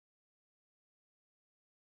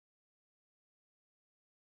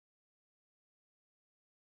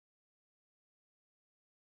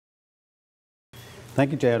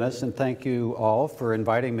Thank you, Janice, and thank you all for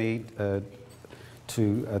inviting me to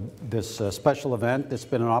this special event. It's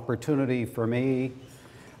been an opportunity for me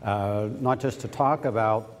not just to talk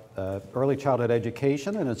about early childhood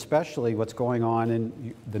education and especially what's going on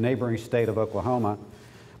in the neighboring state of Oklahoma,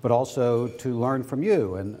 but also to learn from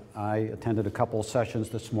you. And I attended a couple sessions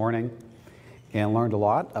this morning and learned a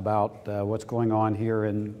lot about what's going on here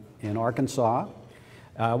in Arkansas.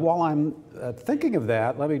 While I'm thinking of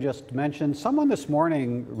that, let me just mention someone this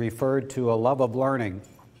morning referred to a love of learning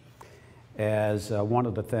as one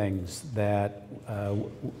of the things that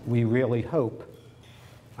we really hope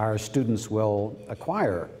our students will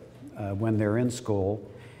acquire when they're in school.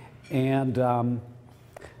 And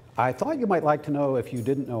I thought you might like to know, if you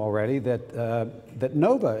didn't know already, that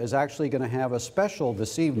NOVA is actually going to have a special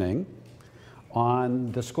this evening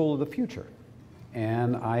on the School of the Future.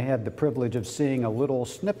 And I had the privilege of seeing a little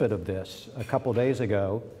snippet of this a couple days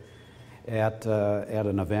ago at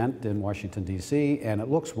an event in Washington, D.C., and it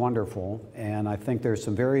looks wonderful. And I think there's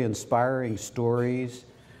some very inspiring stories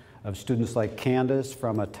of students like Candace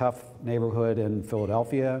from a tough neighborhood in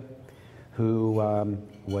Philadelphia who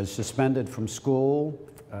was suspended from school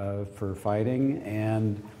for fighting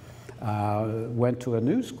and went to a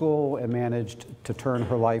new school and managed to turn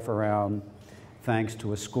her life around thanks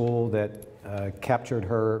to a school that captured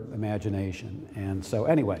her imagination. And so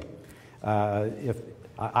anyway, if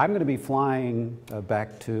I'm going to be flying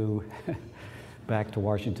back to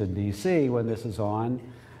Washington, D.C. when this is on,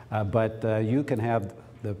 but you can have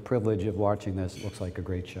the privilege of watching this. It looks like a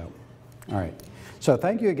great show. All right. So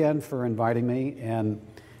thank you again for inviting me. And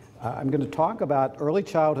I'm going to talk about early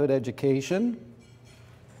childhood education.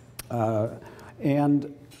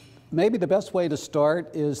 And maybe the best way to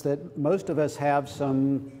start is that most of us have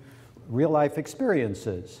some real-life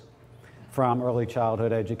experiences from early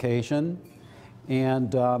childhood education.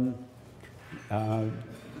 And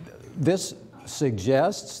this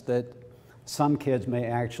suggests that some kids may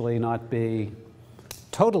actually not be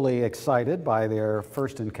totally excited by their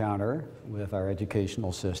first encounter with our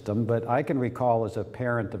educational system, but I can recall as a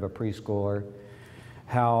parent of a preschooler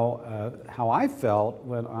how I felt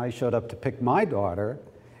when I showed up to pick my daughter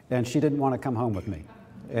and she didn't want to come home with me.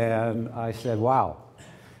 And I said, wow,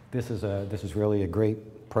 this is really a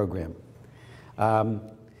great program.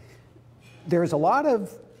 There's a lot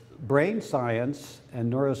of brain science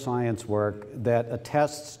and neuroscience work that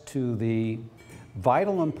attests to the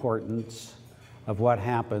vital importance of what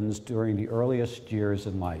happens during the earliest years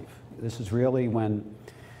in life. This is really when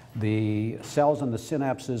the cells and the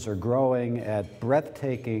synapses are growing at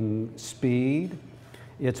breathtaking speed.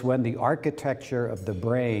 It's when the architecture of the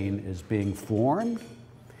brain is being formed.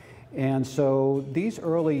 And so these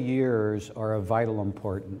early years are of vital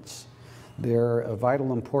importance. They're of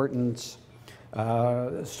vital importance,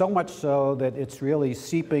 so much so that it's really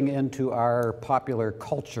seeping into our popular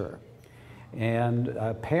culture. And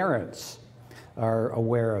parents are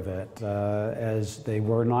aware of it as they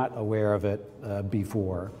were not aware of it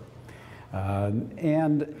before.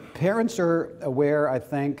 And parents are aware, I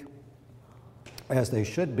think, as they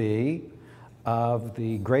should be, of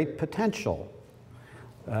the great potential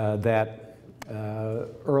that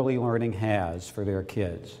early learning has for their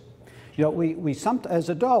kids. You know, as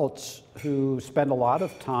adults who spend a lot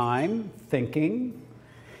of time thinking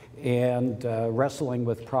and wrestling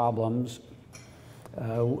with problems,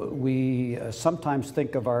 we sometimes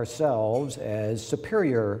think of ourselves as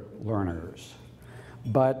superior learners.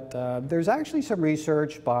 But there's actually some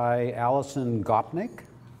research by Alison Gopnik,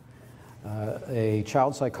 a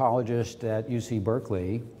child psychologist at UC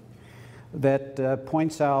Berkeley, that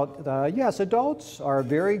points out, yes, adults are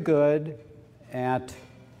very good at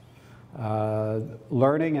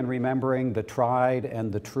learning and remembering the tried and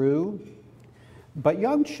the true, but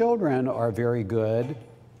young children are very good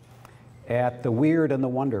at the weird and the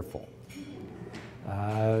wonderful.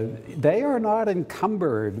 They are not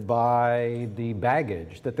encumbered by the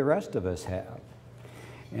baggage that the rest of us have.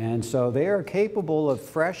 And so they are capable of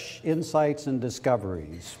fresh insights and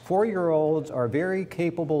discoveries. 4-year-olds are very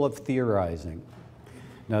capable of theorizing.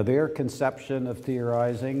 Now, their conception of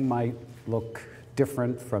theorizing might look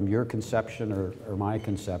different from your conception or my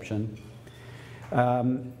conception.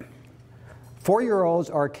 4-year-olds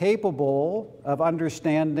are capable of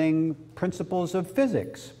understanding principles of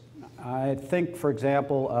physics. I think, for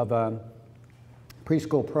example, of a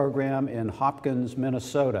preschool program in Hopkins,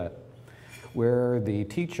 Minnesota, where the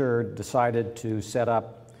teacher decided to set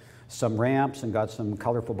up some ramps and got some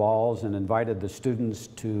colorful balls and invited the students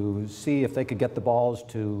to see if they could get the balls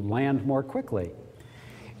to land more quickly.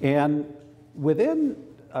 And within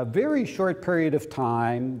a very short period of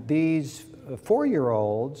time, these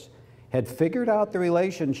 4-year-olds had figured out the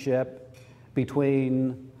relationship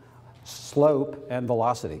between slope and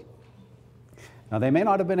velocity. Now, they may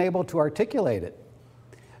not have been able to articulate it,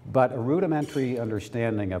 but a rudimentary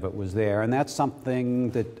understanding of it was there, and that's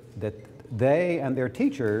something that they and their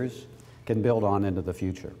teachers can build on into the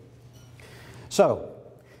future. So,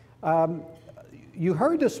 you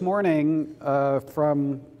heard this morning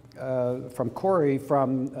from Corey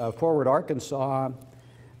from Forward Arkansas,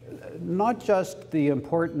 not just the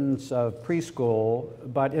importance of preschool,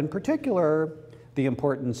 but in particular, the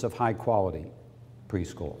importance of high quality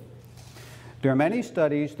preschool. There are many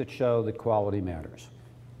studies that show that quality matters.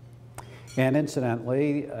 And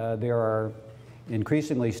incidentally, there are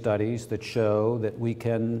increasingly studies that show that we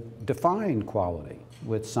can define quality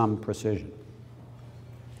with some precision.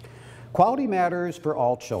 Quality matters for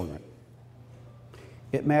all children.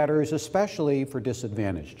 It matters especially for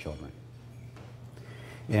disadvantaged children.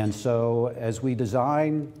 And so as we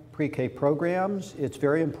design pre-K programs, it's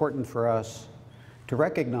very important for us to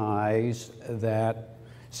recognize that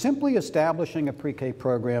simply establishing a pre-K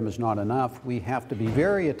program is not enough. We have to be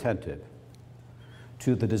very attentive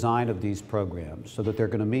to the design of these programs so that they're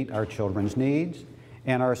going to meet our children's needs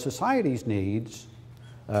and our society's needs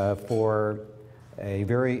for a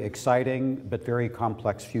very exciting but very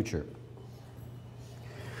complex future.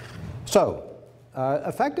 So,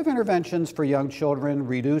 effective interventions for young children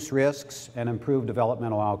reduce risks and improve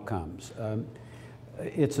developmental outcomes.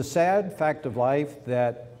 It's a sad fact of life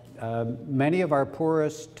that many of our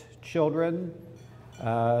poorest children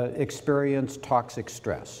experience toxic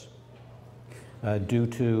stress due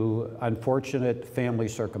to unfortunate family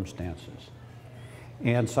circumstances,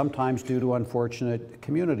 and sometimes due to unfortunate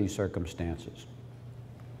community circumstances.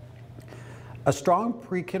 A strong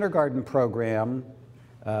pre-kindergarten program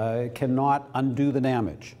cannot undo the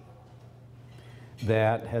damage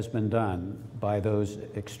that has been done by those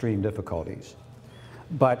extreme difficulties.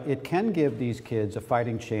 But it can give these kids a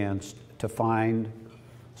fighting chance to find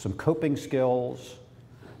some coping skills,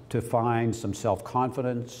 to find some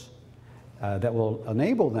self-confidence that will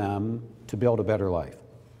enable them to build a better life.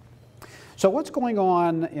 So what's going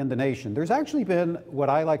on in the nation? There's actually been what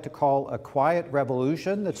I like to call a quiet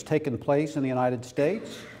revolution that's taken place in the United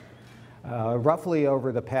States roughly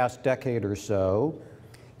over the past decade or so.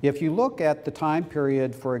 If you look at the time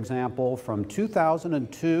period, for example, from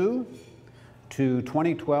 2002 to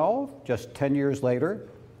 2012, just 10 years later,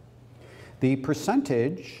 the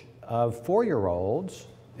percentage of 4-year-olds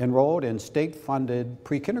enrolled in state-funded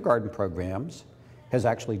pre-kindergarten programs has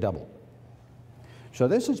actually doubled. So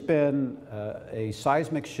this has been a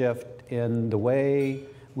seismic shift in the way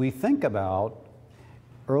we think about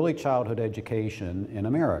early childhood education in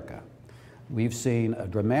America. We've seen a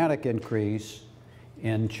dramatic increase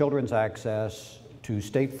in children's access to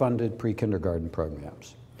state-funded pre-kindergarten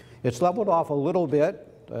programs. It's leveled off a little bit,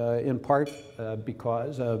 in part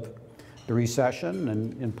because of the recession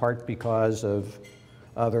and in part because of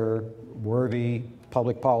other worthy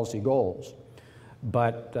public policy goals.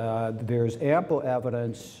 But there's ample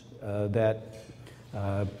evidence that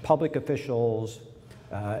public officials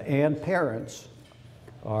and parents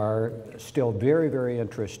are still very, very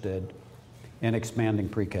interested in expanding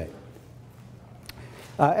pre-K.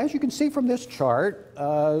 As you can see from this chart,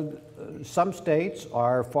 some states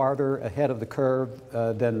are farther ahead of the curve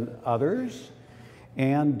than others.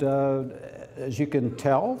 And as you can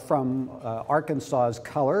tell from Arkansas's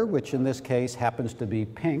color, which in this case happens to be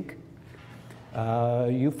pink,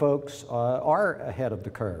 you folks are ahead of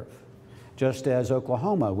the curve, just as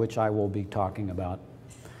Oklahoma, which I will be talking about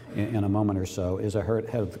in a moment or so, is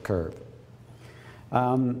ahead of the curve.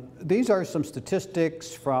 These are some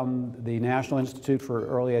statistics from the National Institute for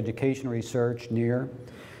Early Education Research, NEAR,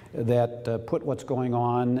 that put what's going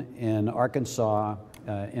on in Arkansas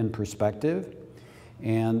in perspective.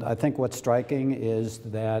 And I think what's striking is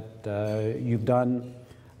that you've done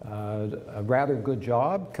a rather good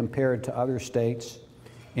job compared to other states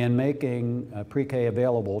in making pre-K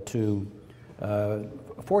available to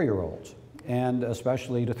 4-year-olds and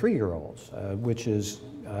especially to 3-year-olds, which is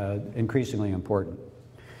increasingly important.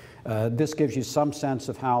 This gives you some sense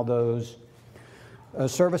of how those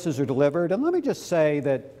services are delivered. And let me just say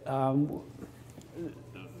that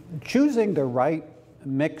choosing the right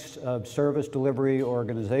mix of service delivery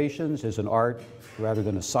organizations is an art rather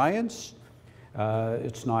than a science.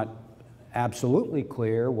 It's not absolutely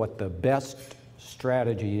clear what the best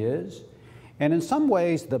strategy is. And in some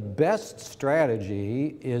ways, the best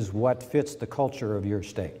strategy is what fits the culture of your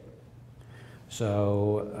state.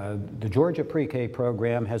 So the Georgia pre-K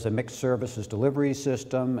program has a mixed services delivery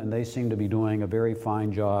system, and they seem to be doing a very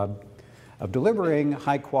fine job of delivering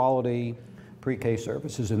high quality pre-K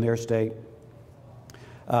services in their state.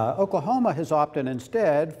 Oklahoma has opted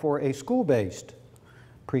instead for a school-based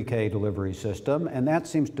pre-K delivery system, and that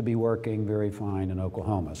seems to be working very fine in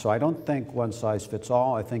Oklahoma. So I don't think one size fits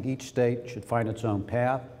all. I think each state should find its own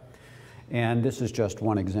path, and this is just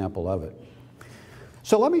one example of it.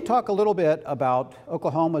 So let me talk a little bit about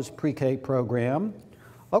Oklahoma's pre-K program.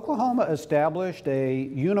 Oklahoma established a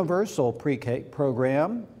universal pre-K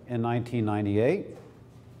program in 1998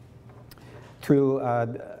 through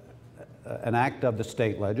an act of the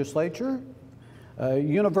state legislature.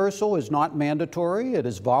 Universal is not mandatory, it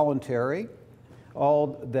is voluntary.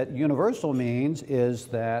 All that universal means is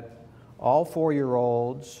that all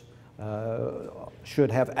 4-year-olds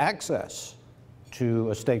should have access to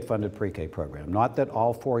a state-funded pre-K program, not that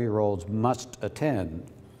all 4-year-olds must attend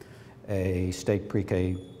a state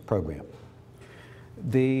pre-K program.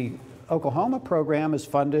 The Oklahoma program is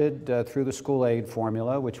funded through the school aid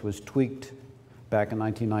formula, which was tweaked back in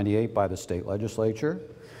 1998 by the state legislature.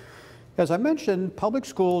 As I mentioned, public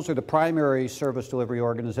schools are the primary service delivery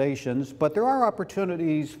organizations, but there are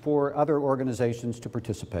opportunities for other organizations to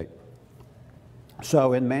participate.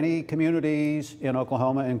 So in many communities in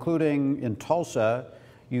Oklahoma, including in Tulsa,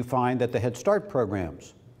 you find that the Head Start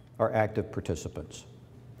programs are active participants.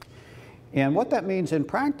 And what that means in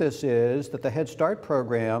practice is that the Head Start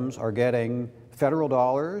programs are getting federal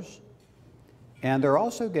dollars, and they're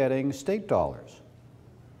also getting state dollars,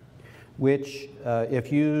 which,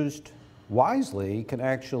 if used wisely, can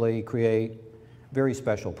actually create very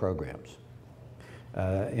special programs.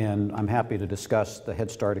 And I'm happy to discuss the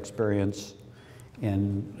Head Start experience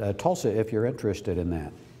in Tulsa if you're interested in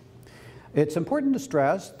that. It's important to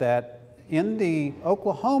stress that in the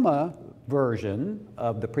Oklahoma version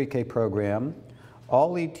of the pre-K program,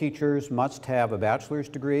 all lead teachers must have a bachelor's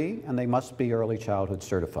degree and they must be early childhood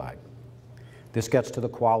certified. This gets to the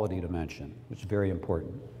quality dimension, which is very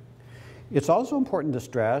important. It's also important to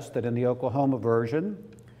stress that in the Oklahoma version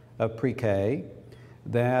of pre-K,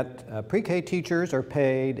 that pre-K teachers are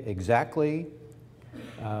paid exactly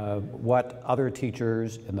what other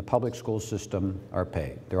teachers in the public school system are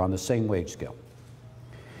paid. They're on the same wage scale.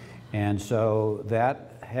 And so that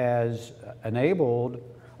has enabled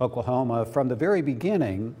Oklahoma from the very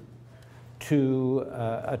beginning to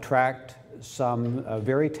attract some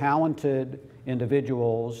very talented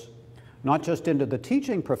individuals, not just into the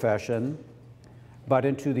teaching profession, but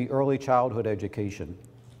into the early childhood education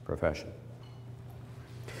profession.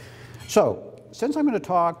 So, since I'm going to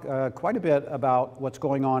talk quite a bit about what's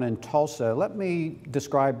going on in Tulsa, let me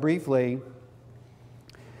describe briefly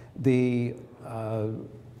the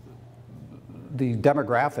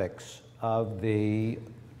demographics of the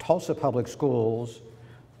Tulsa Public Schools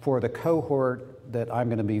for the cohort that I'm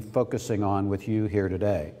going to be focusing on with you here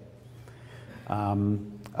today.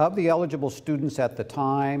 Of the eligible students at the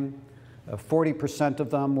time, 40% of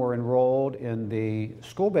them were enrolled in the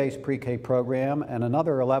school-based pre-K program, and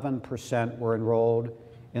another 11% were enrolled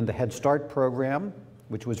in the Head Start program,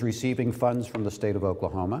 which was receiving funds from the state of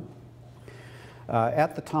Oklahoma.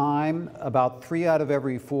 At the time, about 3 out of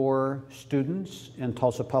every 4 students in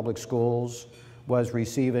Tulsa Public Schools was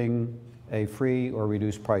receiving a free or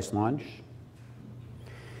reduced price lunch.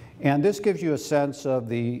 And this gives you a sense of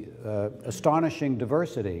the astonishing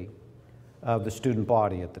diversity of the student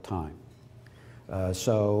body at the time.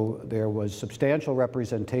 So there was substantial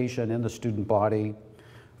representation in the student body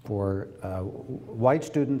for white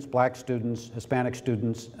students, black students, Hispanic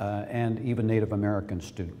students, and even Native American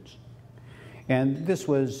students. And this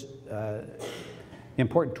was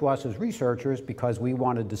important to us as researchers because we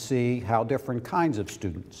wanted to see how different kinds of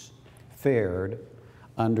students fared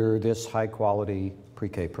under this high-quality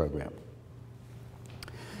pre-K program.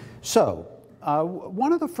 So,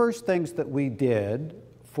 one of the first things that we did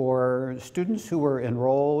for students who were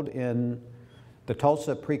enrolled in the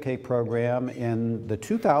Tulsa pre-K program in the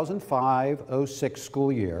 2005-06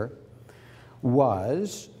 school year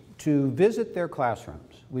was to visit their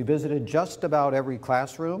classrooms. We visited just about every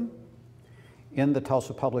classroom in the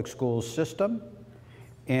Tulsa Public Schools system,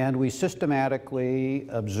 and we systematically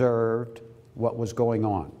observed what was going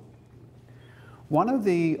on. One of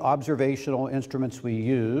the observational instruments we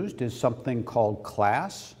used is something called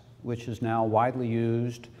CLASS, which is now widely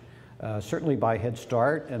used certainly by Head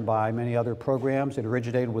Start and by many other programs. It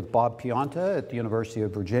originated with Bob Pianta at the University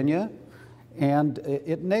of Virginia, and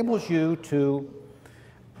it enables you to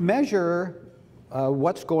measure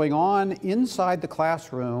what's going on inside the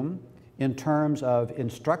classroom in terms of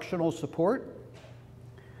instructional support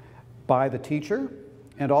by the teacher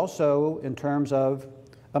and also in terms of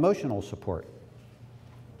emotional support.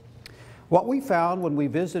 What we found when we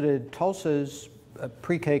visited Tulsa's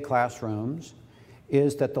pre-K classrooms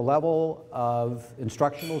is that the level of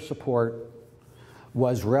instructional support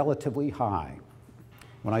was relatively high.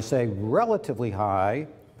 When I say relatively high,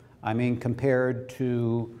 I mean compared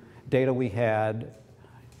to data we had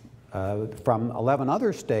from 11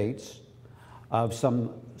 other states of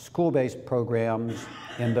some school-based programs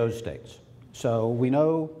in those states. So we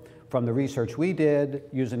know from the research we did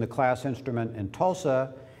using the class instrument in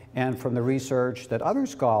Tulsa and from the research that other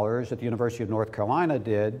scholars at the University of North Carolina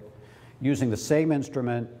did using the same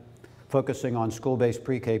instrument focusing on school-based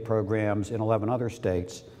pre-K programs in 11 other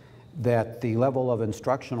states, that the level of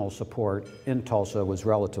instructional support in Tulsa was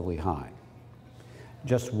relatively high.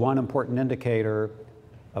 Just one important indicator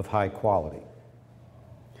of high quality.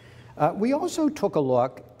 We also took a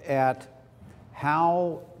look at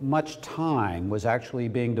how much time was actually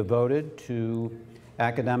being devoted to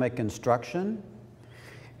academic instruction,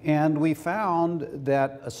 and we found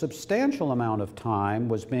that a substantial amount of time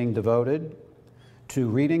was being devoted to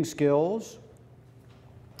reading skills,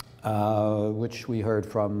 which we heard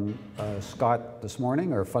from Scott this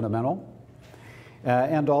morning, are fundamental,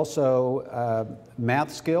 and also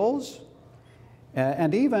math skills,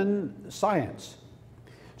 and even science.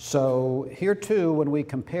 So here too, when we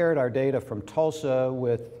compared our data from Tulsa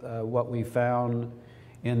with what we found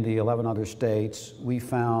in the 11 other states, we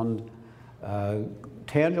found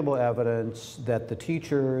tangible evidence that the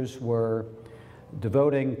teachers were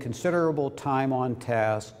devoting considerable time on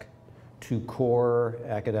task to core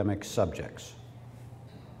academic subjects.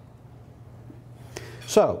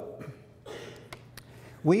 So,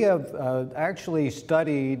 we have actually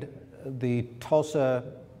studied the Tulsa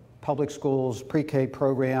Public Schools pre-K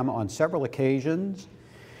program on several occasions,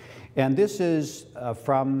 and this is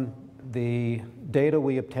from the data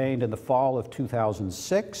we obtained in the fall of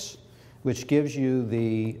 2006, which gives you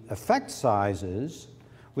the effect sizes,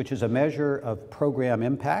 which is a measure of program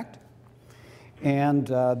impact. And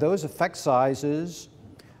those effect sizes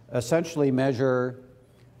essentially measure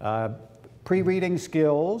pre-reading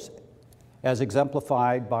skills as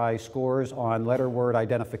exemplified by scores on letter word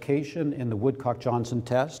identification in the Woodcock-Johnson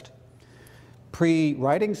test,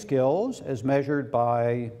 pre-writing skills as measured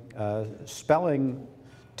by spelling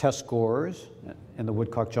test scores in the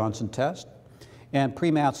Woodcock-Johnson test, and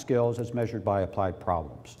pre-math skills as measured by applied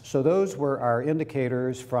problems. So those were our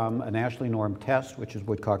indicators from a nationally normed test, which is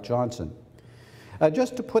Woodcock-Johnson.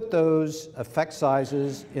 Just to put those effect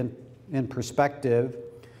sizes in perspective,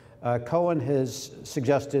 Cohen has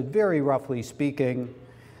suggested, very roughly speaking,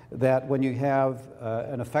 that when you have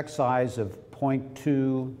an effect size of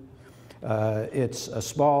 0.2, it's a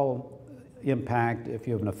small impact. If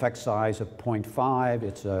you have an effect size of 0.5,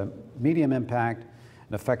 it's a medium impact.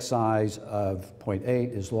 An effect size of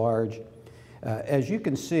 0.8 is large. As you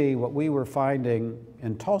can see, what we were finding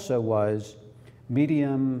in Tulsa was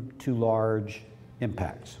medium to large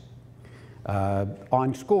impacts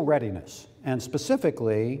on school readiness, and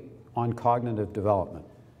specifically on cognitive development.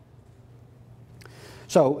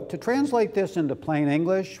 So to translate this into plain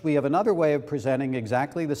English, we have another way of presenting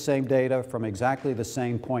exactly the same data from exactly the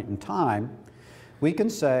same point in time. We can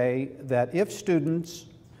say that if students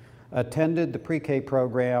attended the pre-K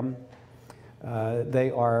program,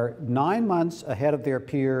 they are 9 months ahead of their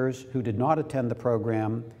peers who did not attend the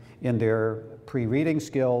program in their pre-reading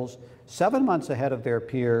skills, 7 months ahead of their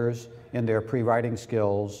peers in their pre-writing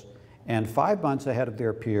skills, and 5 months ahead of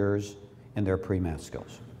their peers in their pre-math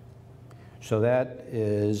skills. So that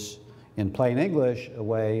is, in plain English, a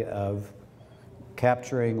way of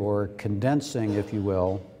capturing or condensing, if you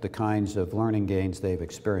will, the kinds of learning gains they've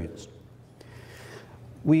experienced.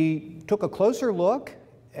 We took a closer look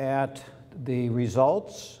at the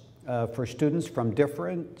results for students from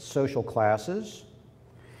different social classes,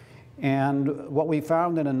 and what we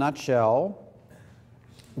found in a nutshell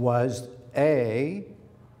was A,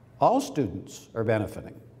 all students are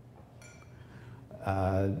benefiting,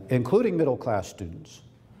 including middle-class students,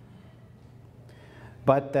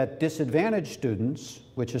 but that disadvantaged students,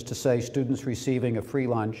 which is to say students receiving a free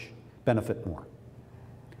lunch, benefit more.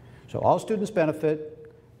 So all students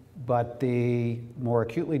benefit, but the more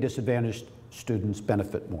acutely disadvantaged students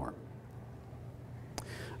benefit more.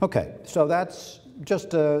 Okay, so that's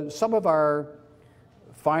just some of our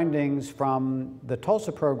findings from the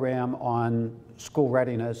Tulsa program on school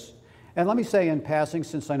readiness. And let me say in passing,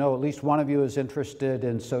 since I know at least one of you is interested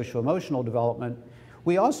in social-emotional development,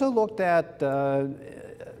 we also looked at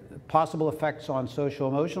possible effects on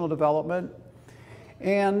social-emotional development,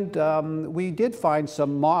 and we did find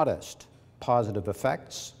some modest positive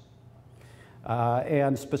effects.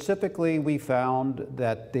 And specifically, we found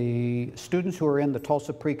that the students who are in the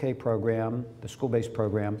Tulsa pre-K program, the school-based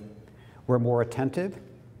program, were more attentive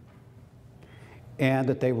and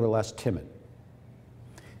that they were less timid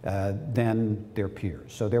than their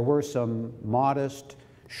peers. So there were some modest,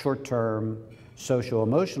 short-term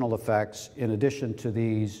socio-emotional effects in addition to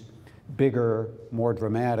these bigger, more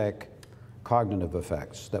dramatic cognitive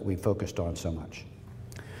effects that we focused on so much.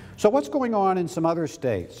 So what's going on in some other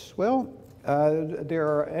states? Well, there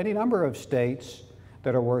are any number of states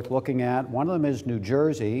that are worth looking at. One of them is New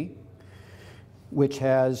Jersey, which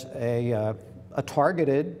has a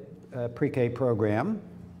targeted pre-K program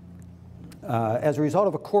as a result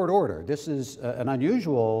of a court order. This is an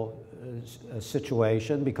unusual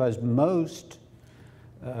situation because most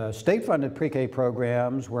state-funded pre-K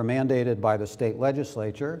programs were mandated by the state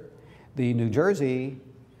legislature. The New Jersey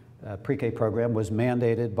pre-K program was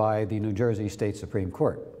mandated by the New Jersey State Supreme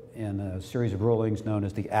Court in a series of rulings known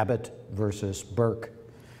as the Abbott versus Burke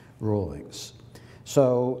rulings.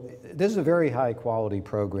 So this is a very high quality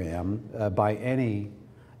program by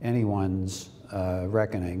anyone's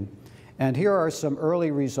reckoning. And here are some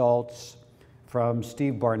early results from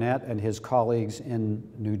Steve Barnett and his colleagues in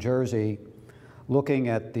New Jersey looking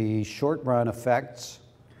at the short-run effects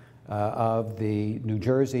of the New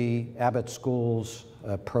Jersey Abbott Schools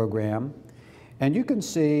program. And you can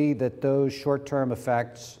see that those short-term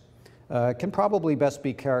effects can probably best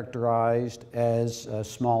be characterized as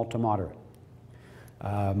small to moderate.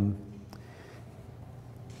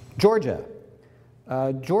 Georgia.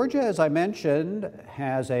 Georgia, as I mentioned,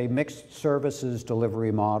 has a mixed services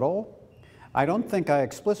delivery model. I don't think I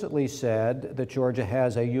explicitly said that Georgia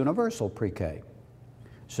has a universal pre-K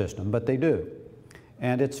system, but they do.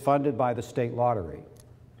 And it's funded by the state lottery,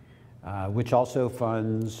 which also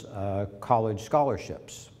funds college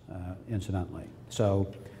scholarships, incidentally. So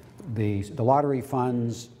the lottery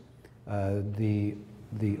funds the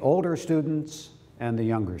older students and the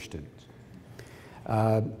younger students.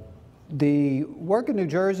 The work in New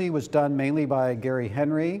Jersey was done mainly by Gary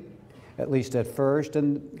Henry, at least at first,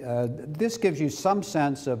 and this gives you some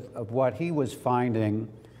sense of what he was finding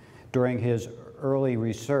during his early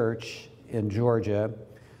research in Georgia.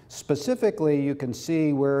 Specifically, you can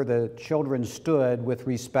see where the children stood with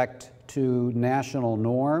respect to national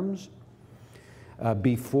norms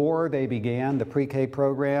before they began the pre-K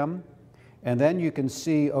program, and then you can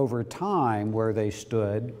see over time where they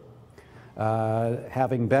stood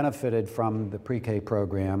having benefited from the pre-K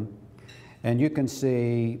program. And you can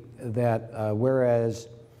see that whereas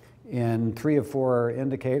in 3 of 4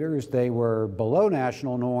 indicators they were below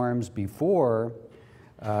national norms before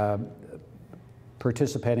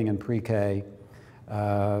participating in pre-K,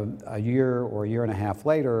 a year or a year and a half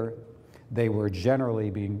later, they were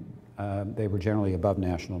generally above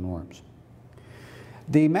national norms.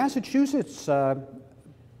 The Massachusetts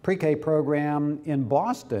pre-K program in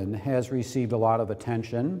Boston has received a lot of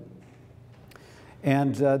attention,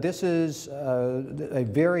 and this is a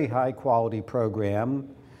very high quality program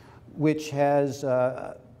which has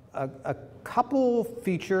a couple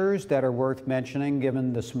features that are worth mentioning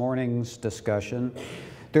given this morning's discussion.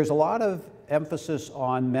 There's a lot of emphasis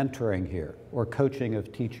on mentoring here, or coaching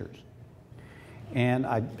of teachers. And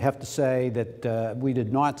I have to say that we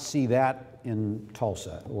did not see that in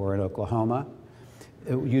Tulsa or in Oklahoma.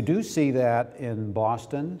 You do see that in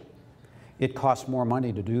Boston. It costs more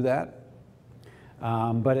money to do that.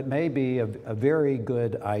 But it may be a very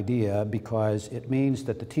good idea because it means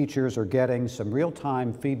that the teachers are getting some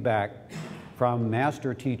real-time feedback from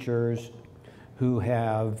master teachers who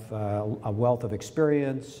have a wealth of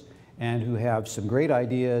experience and who have some great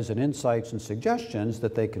ideas and insights and suggestions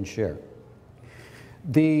that they can share.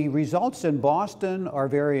 The results in Boston are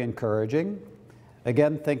very encouraging.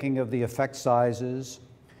 Again, thinking of the effect sizes,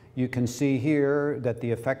 you can see here that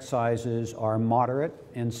the effect sizes are moderate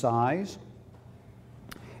in size.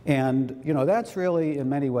 And, you know, that's really, in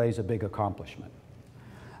many ways, a big accomplishment.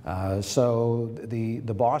 So the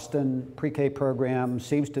Boston pre-K program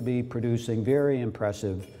seems to be producing very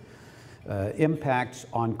impressive impacts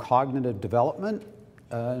on cognitive development,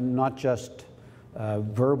 not just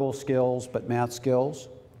verbal skills, but math skills.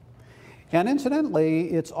 And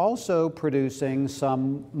incidentally, it's also producing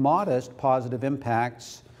some modest positive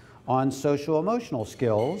impacts on social-emotional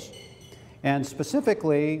skills, and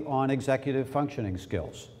specifically on executive functioning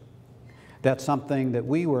skills. That's something that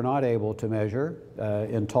we were not able to measure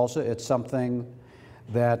in Tulsa. It's something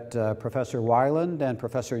that Professor Weiland and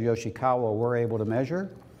Professor Yoshikawa were able to measure.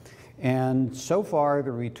 And so far,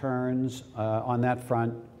 the returns on that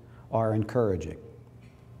front are encouraging.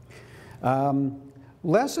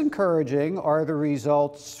 Less encouraging are the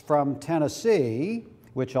results from Tennessee,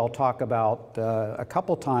 which I'll talk about a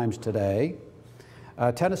couple times today.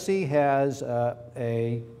 Tennessee has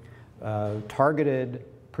a targeted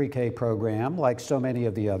pre-K program like so many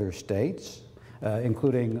of the other states,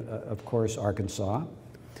 including, of course, Arkansas.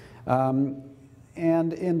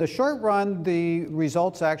 And in the short run, the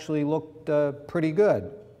results actually looked pretty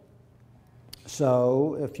good.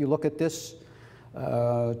 So if you look at this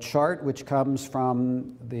chart, which comes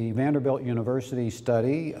from the Vanderbilt University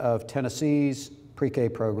study of Tennessee's pre-K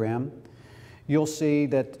program, you'll see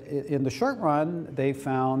that in the short run, they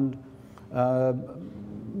found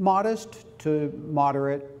modest to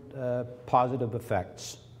moderate positive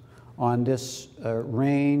effects on this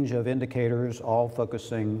range of indicators, all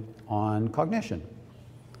focusing on cognition.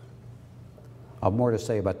 I'll have more to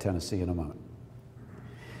say about Tennessee in a moment.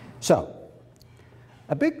 So,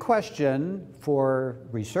 a big question for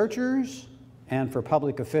researchers and for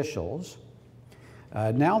public officials,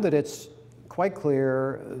 now that it's quite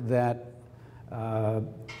clear that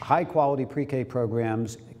high-quality pre-K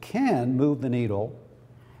programs can move the needle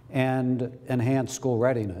and enhance school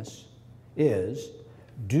readiness, is,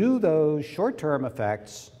 do those short-term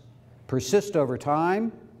effects persist over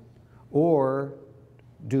time, or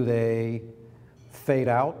do they fade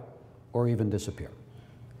out or even disappear?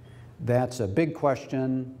 That's a big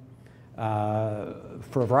question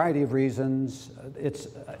for a variety of reasons. It's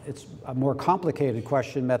a more complicated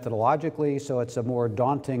question methodologically, so it's a more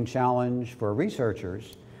daunting challenge for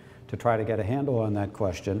researchers to try to get a handle on that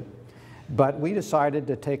question. But we decided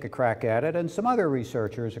to take a crack at it, and some other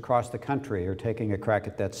researchers across the country are taking a crack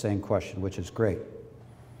at that same question, which is great.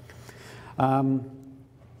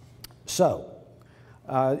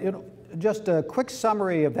 Just a quick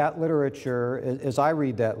summary of that literature as I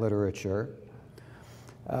read that literature.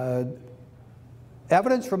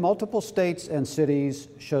 Evidence from multiple states and cities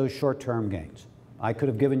shows short-term gains. I could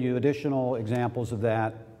have given you additional examples of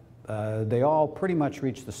that. They all pretty much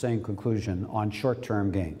reach the same conclusion on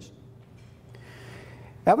short-term gains.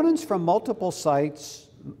 Evidence from multiple sites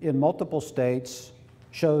in multiple states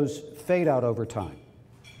shows fade out over time.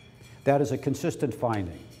 That is a consistent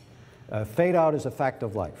finding. Fade out is a fact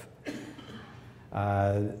of life.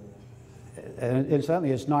 And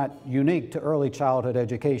incidentally, it's not unique to early childhood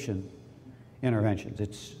education interventions.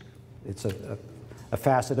 It's a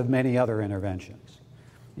facet of many other interventions.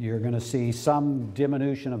 You're going to see some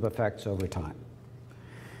diminution of effects over time.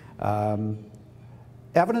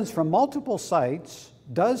 Evidence from multiple sites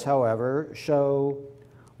does, however, show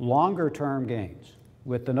longer-term gains,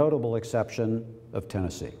 with the notable exception of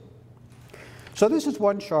Tennessee. So this is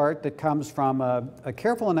one chart that comes from a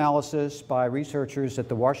careful analysis by researchers at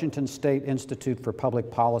the Washington State Institute for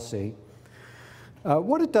Public Policy.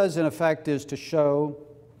 What it does, in effect, is to show,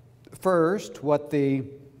 first, what the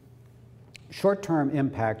short-term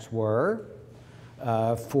impacts were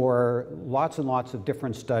for lots and lots of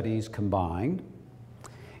different studies combined,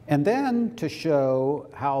 and then to show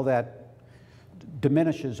how that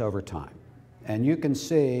diminishes over time. And you can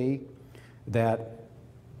see that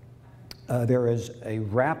there is a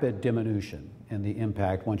rapid diminution in the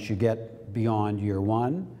impact once you get beyond year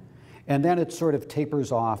one, and then it sort of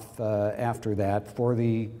tapers off after that for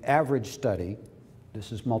the average study.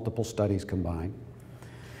 This is multiple studies combined,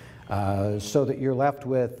 so that you're left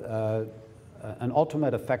with an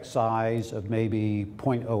ultimate effect size of maybe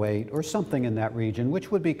 0.08 or something in that region,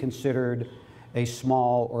 which would be considered a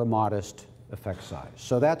small or modest effect size.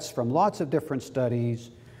 So that's from lots of different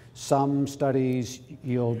studies. Some studies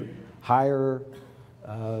yield higher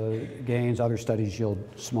gains, other studies yield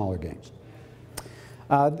smaller gains.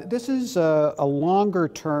 This is a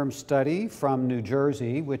longer-term study from New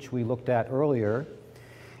Jersey, which we looked at earlier.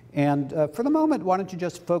 And for the moment, why don't you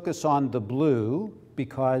just focus on the blue,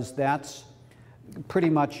 because that's pretty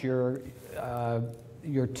much your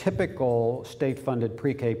typical state-funded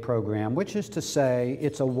pre-K program, which is to say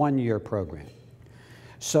it's a one-year program.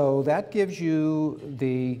 So that gives you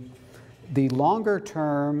the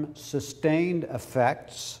longer-term sustained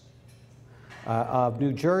effects of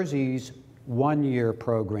New Jersey's one-year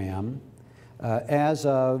program as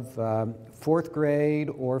of fourth grade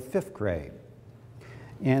or fifth grade.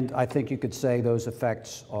 And I think you could say those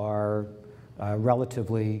effects are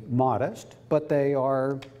relatively modest, but they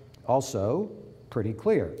are also pretty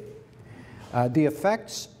clear. The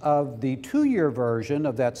effects of the two-year version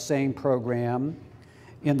of that same program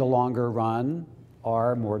in the longer run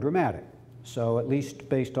are more dramatic. So at least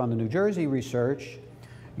based on the New Jersey research,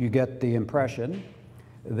 you get the impression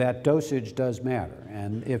that dosage does matter.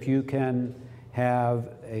 And if you can have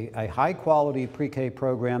a high-quality pre-K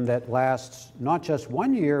program that lasts not just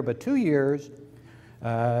 1 year, but 2 years,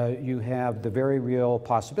 you have the very real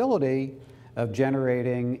possibility of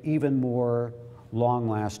generating even more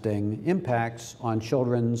long-lasting impacts on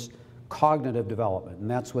children's cognitive development.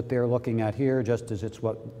 And that's what they're looking at here, just as it's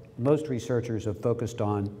what most researchers have focused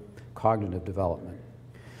on, cognitive development.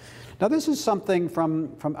 Now this is something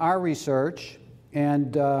from our research,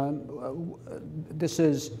 and this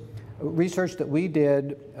is research that we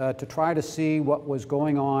did to try to see what was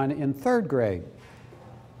going on in third grade.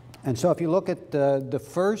 And so if you look at the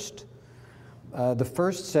first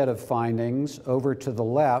set of findings over to the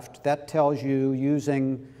left, that tells you,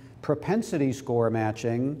 using propensity score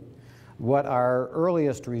matching, what our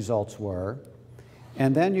earliest results were.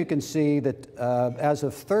 And then you can see that as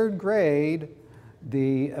of third grade,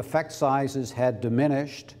 the effect sizes had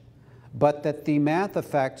diminished, but that the math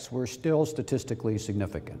effects were still statistically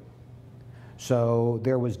significant. So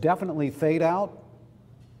there was definitely fade out.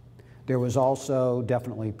 There was also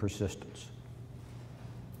definitely persistence.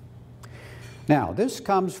 Now, this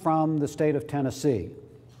comes from the state of Tennessee.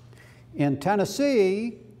 In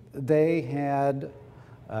Tennessee, they had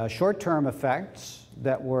short-term effects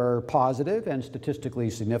that were positive and statistically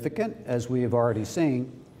significant, as we have already seen.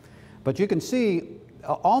 But you can see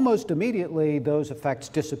almost immediately those effects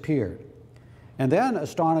disappeared. And then,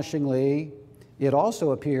 astonishingly, it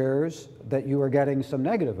also appears that you are getting some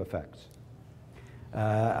negative effects.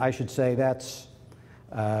 I should say that's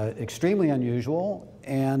extremely unusual,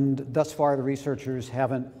 and thus far the researchers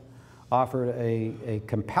haven't offered a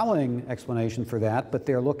compelling explanation for that, but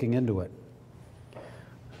they're looking into it.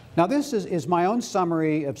 Now this is my own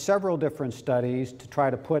summary of several different studies to try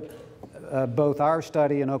to put both our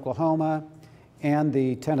study in Oklahoma and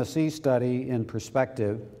the Tennessee study in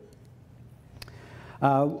perspective.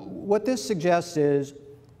 What this suggests is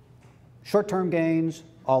short-term gains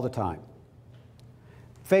all the time,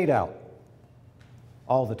 fade out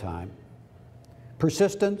all the time,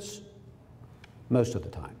 persistence most of the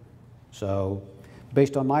time. So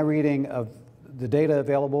based on my reading of the data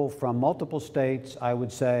available from multiple states, I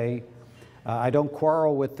would say I don't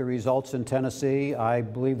quarrel with the results in Tennessee. I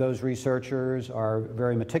believe those researchers are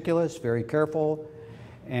very meticulous, very careful,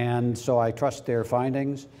 and so I trust their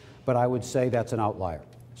findings, but I would say that's an outlier.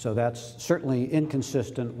 So that's certainly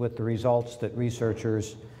inconsistent with the results that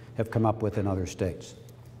researchers have come up with in other states.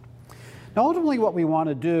 Now ultimately what we want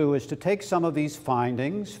to do is to take some of these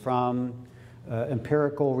findings from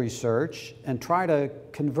empirical research and try to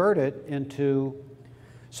convert it into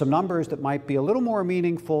some numbers that might be a little more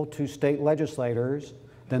meaningful to state legislators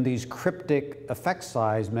than these cryptic effect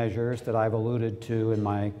size measures that I've alluded to in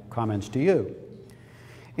my comments to you.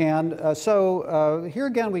 And so here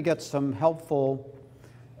again we get some helpful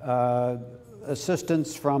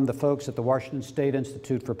assistance from the folks at the Washington State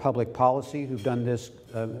Institute for Public Policy who've done this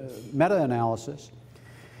meta-analysis.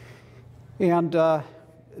 And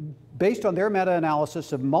based on their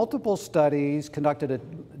meta-analysis of multiple studies conducted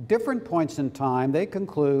at different points in time, they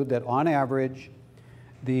conclude that on average,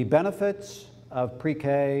 the benefits of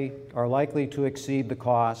pre-K are likely to exceed the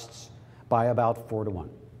costs by about 4 to 1.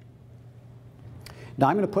 Now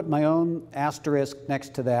I'm going to put my own asterisk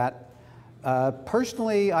next to that.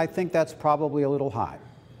 Personally, I think that's probably a little high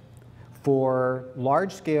for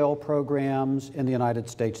large-scale programs in the United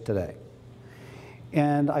States today.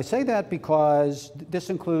 And I say that because this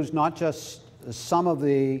includes not just some of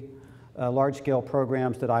the large-scale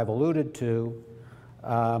programs that I've alluded to,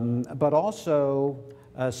 but also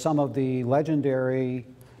some of the legendary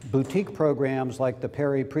boutique programs like the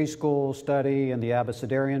Perry Preschool Study and the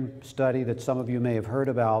Abecedarian Study that some of you may have heard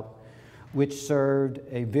about, which served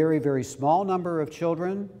a very, very small number of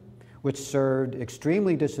children, which served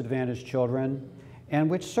extremely disadvantaged children, and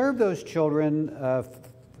which served those children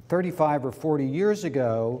 35 or 40 years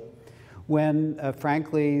ago when,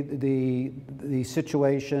 frankly, the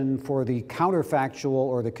situation for the counterfactual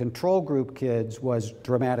or the control group kids was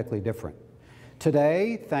dramatically different.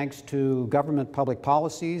 Today, thanks to government public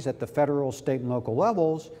policies at the federal, state, and local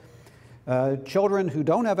levels, children who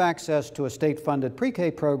don't have access to a state-funded pre-K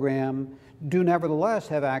program do nevertheless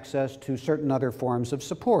have access to certain other forms of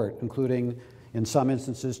support, including, in some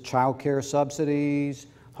instances, child care subsidies,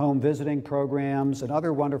 home visiting programs, and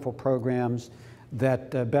other wonderful programs that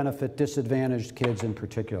benefit disadvantaged kids in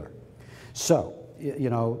particular. So, you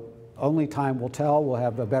know, only time will tell. We'll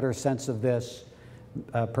have a better sense of this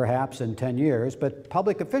perhaps in 10 years, but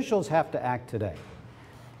public officials have to act today.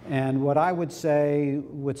 And what I would say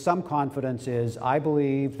with some confidence is I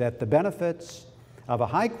believe that the benefits of a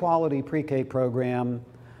high-quality pre-K program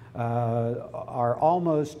are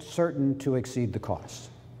almost certain to exceed the costs.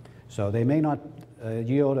 So they may not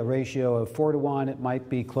yield a ratio of 4 to 1, it might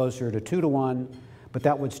be closer to 2 to 1, but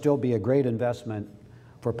that would still be a great investment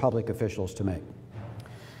for public officials to make.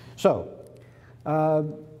 So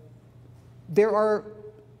there are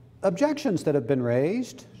objections that have been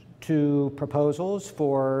raised to proposals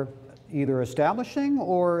for either establishing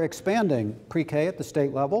or expanding pre-K at the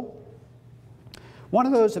state level. One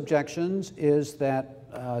of those objections is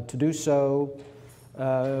that to do so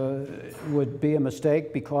would be a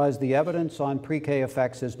mistake because the evidence on pre-K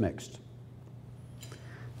effects is mixed.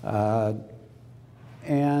 And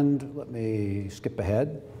let me skip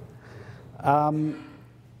ahead.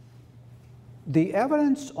 The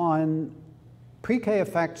evidence on pre-K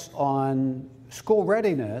effects on school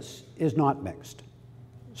readiness is not mixed.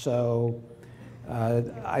 So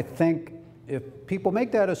I think if people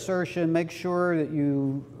make that assertion, make sure that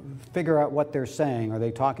you figure out what they're saying. Are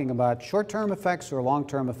they talking about short-term effects or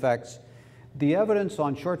long-term effects? The evidence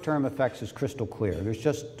on short-term effects is crystal clear. There's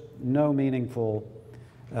just no meaningful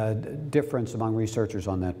difference among researchers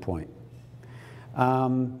on that point.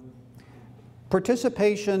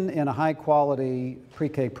 Participation in a high-quality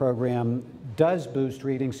pre-K program does boost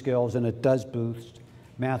reading skills and it does boost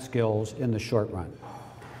math skills in the short run.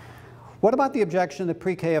 What about the objection that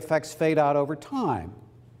pre-K effects fade out over time?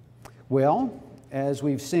 Well, as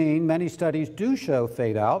we've seen, many studies do show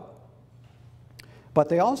fade out, but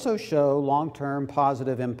they also show long-term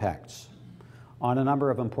positive impacts on a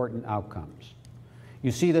number of important outcomes.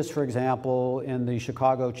 You see this, for example, in the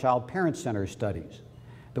Chicago Child Parent Center studies,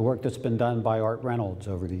 the work that's been done by Art Reynolds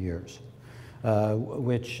over the years,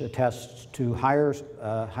 which attests to higher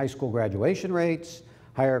high school graduation rates,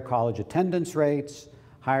 higher college attendance rates,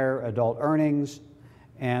 higher adult earnings,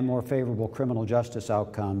 and more favorable criminal justice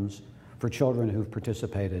outcomes for children who've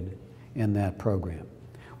participated in that program.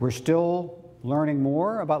 We're still learning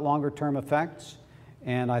more about longer-term effects,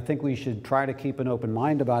 and I think we should try to keep an open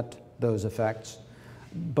mind about those effects.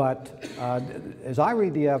 But as I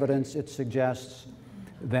read the evidence, it suggests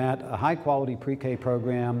that a high-quality pre-K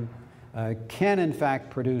program can in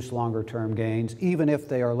fact produce longer-term gains, even if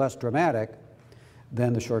they are less dramatic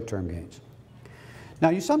than the short-term gains. Now,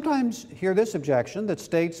 you sometimes hear this objection that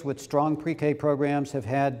states with strong pre-K programs have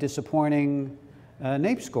had disappointing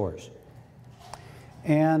NAEP scores.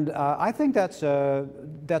 And I think that's a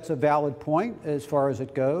valid point as far as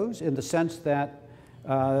it goes, in the sense that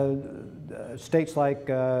states like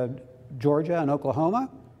Georgia and Oklahoma,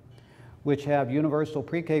 which have universal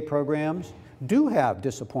pre-K programs, do have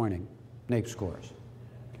disappointing NAEP scores.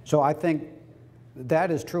 So I think that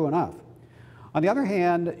is true enough. On the other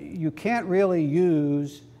hand, you can't really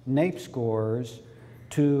use NAEP scores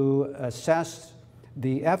to assess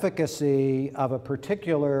the efficacy of a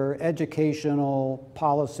particular educational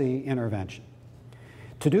policy intervention.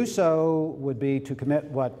 To do so would be to commit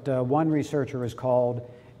what one researcher has called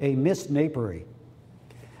a misnapery,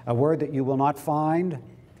 a word that you will not find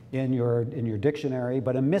in your dictionary,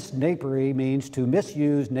 but a misnapery means to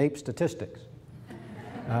misuse NAEP statistics.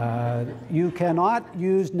 You cannot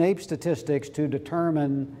use NAEP statistics to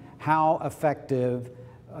determine how effective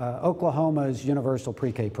Oklahoma's universal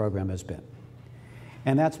pre-K program has been.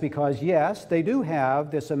 And that's because, yes, they do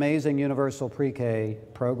have this amazing universal pre-K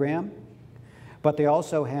program, but they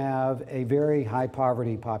also have a very high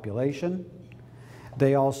poverty population.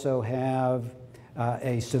 They also have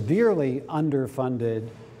a severely underfunded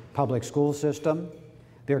public school system.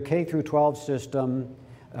 Their K through 12 system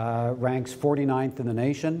ranks 49th in the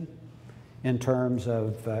nation in terms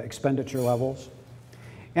of expenditure levels.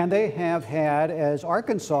 And they have had, as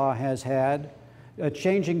Arkansas has had,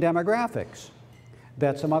 changing demographics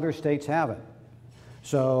that some other states haven't.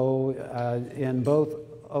 So in both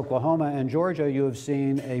Oklahoma and Georgia, you have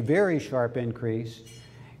seen a very sharp increase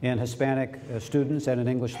in Hispanic students and in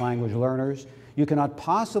English language learners. You cannot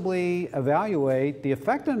possibly evaluate the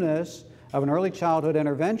effectiveness of an early childhood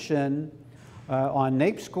intervention on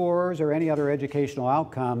NAEP scores or any other educational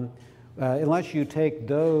outcome unless you take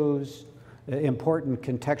those important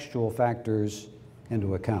contextual factors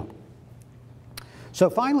into account. So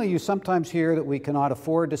finally, you sometimes hear that we cannot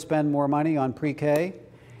afford to spend more money on pre-K,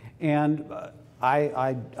 and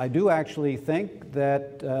I do actually think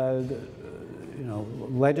that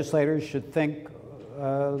legislators should think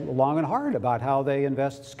long and hard about how they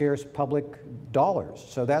invest scarce public dollars.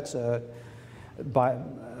 So that's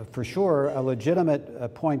for sure a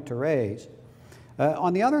legitimate point to raise.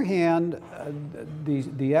 On the other hand,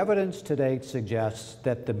 the evidence to date suggests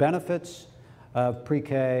that the benefits of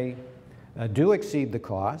pre-K do exceed the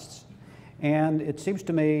costs, and it seems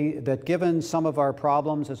to me that given some of our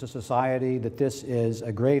problems as a society, that this is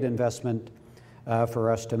a great investment for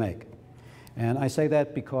us to make. And I say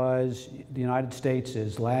that because the United States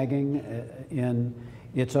is lagging in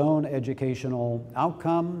its own educational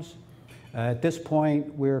outcomes. At this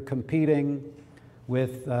point, we're competing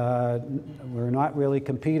with, we're not really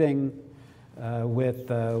competing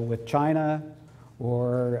with China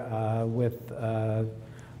or with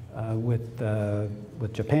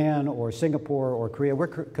Japan or Singapore or Korea. We're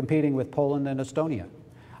competing with Poland and Estonia.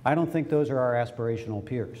 I don't think those are our aspirational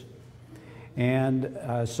peers. And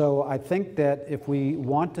so I think that if we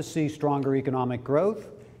want to see stronger economic growth,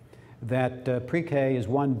 that pre-K is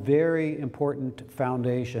one very important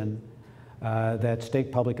foundation that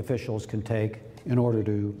state public officials can take in order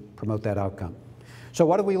to promote that outcome. So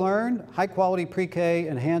what have we learned? High quality pre-K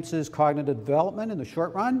enhances cognitive development in the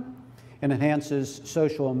short run. It enhances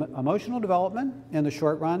social emotional development in the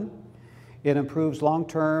short run. It improves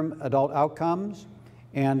long-term adult outcomes,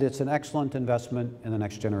 and it's an excellent investment in the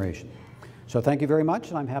next generation. So thank you very much,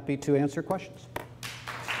 and I'm happy to answer questions.